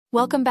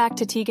Welcome back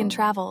to Tegan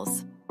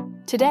Travels.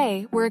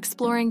 Today, we're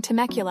exploring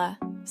Temecula,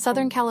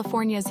 Southern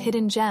California's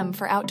hidden gem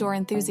for outdoor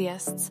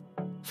enthusiasts.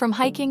 From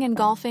hiking and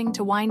golfing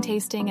to wine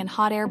tasting and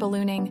hot air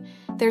ballooning,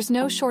 there's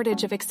no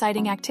shortage of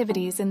exciting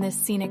activities in this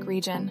scenic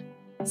region.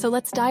 So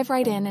let's dive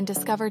right in and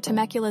discover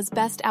Temecula's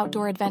best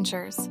outdoor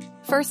adventures.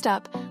 First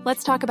up,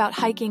 let's talk about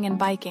hiking and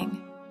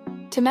biking.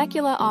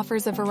 Temecula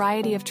offers a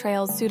variety of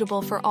trails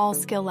suitable for all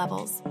skill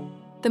levels.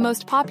 The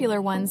most popular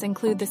ones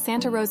include the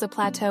Santa Rosa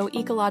Plateau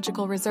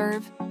Ecological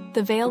Reserve,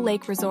 the Vail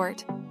Lake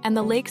Resort, and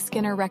the Lake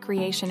Skinner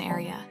Recreation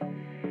Area.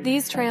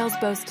 These trails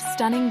boast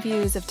stunning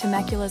views of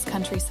Temecula's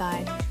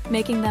countryside,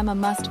 making them a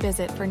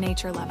must-visit for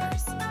nature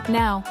lovers.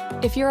 Now,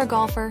 if you're a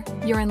golfer,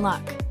 you're in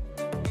luck.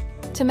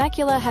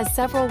 Temecula has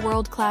several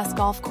world-class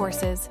golf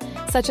courses,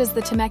 such as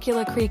the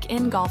Temecula Creek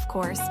Inn Golf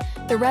Course,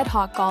 the Red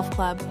Hawk Golf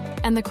Club,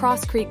 and the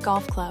Cross Creek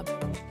Golf Club.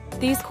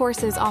 These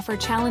courses offer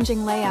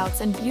challenging layouts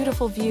and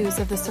beautiful views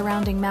of the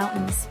surrounding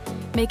mountains,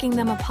 making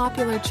them a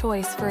popular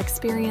choice for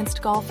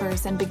experienced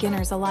golfers and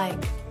beginners alike.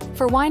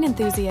 For wine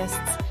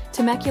enthusiasts,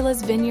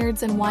 Temecula's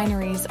vineyards and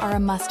wineries are a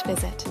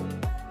must-visit.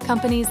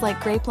 Companies like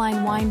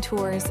Grapeline Wine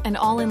Tours and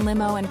All In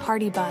Limo and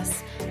Party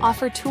Bus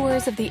offer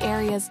tours of the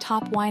area's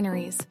top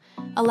wineries,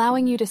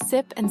 allowing you to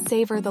sip and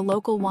savor the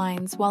local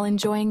wines while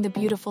enjoying the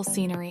beautiful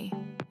scenery.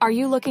 Are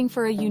you looking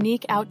for a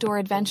unique outdoor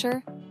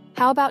adventure?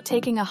 How about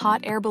taking a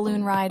hot air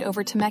balloon ride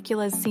over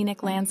Temecula's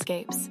scenic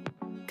landscapes?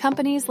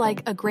 Companies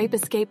like A Grape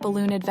Escape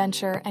Balloon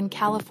Adventure and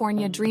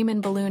California Dreamin'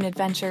 Balloon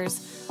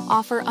Adventures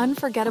offer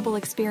unforgettable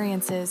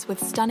experiences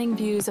with stunning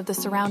views of the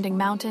surrounding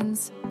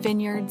mountains,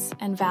 vineyards,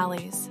 and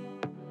valleys.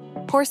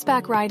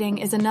 Horseback riding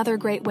is another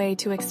great way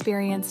to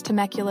experience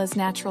Temecula's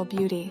natural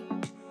beauty.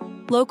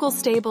 Local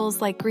stables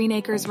like Green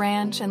Acres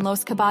Ranch and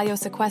Los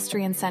Caballos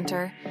Equestrian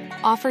Center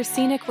offer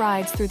scenic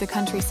rides through the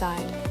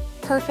countryside,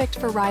 perfect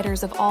for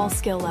riders of all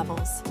skill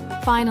levels.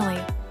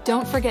 Finally,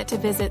 don't forget to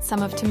visit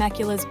some of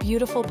Temecula's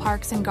beautiful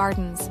parks and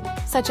gardens,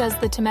 such as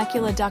the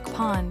Temecula Duck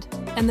Pond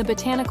and the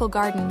Botanical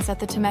Gardens at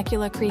the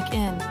Temecula Creek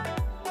Inn.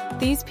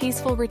 These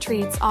peaceful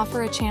retreats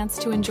offer a chance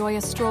to enjoy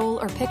a stroll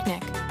or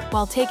picnic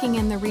while taking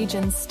in the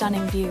region's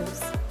stunning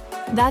views.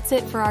 That's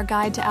it for our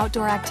guide to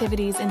outdoor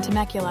activities in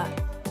Temecula.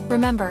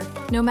 Remember,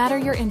 no matter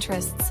your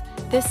interests,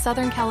 this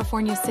Southern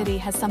California city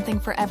has something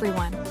for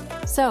everyone.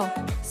 So,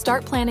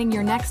 start planning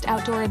your next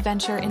outdoor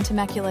adventure in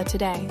Temecula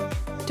today.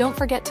 Don't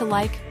forget to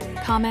like,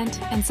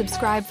 comment, and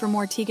subscribe for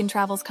more Tegan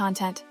Travels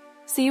content.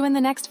 See you in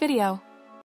the next video.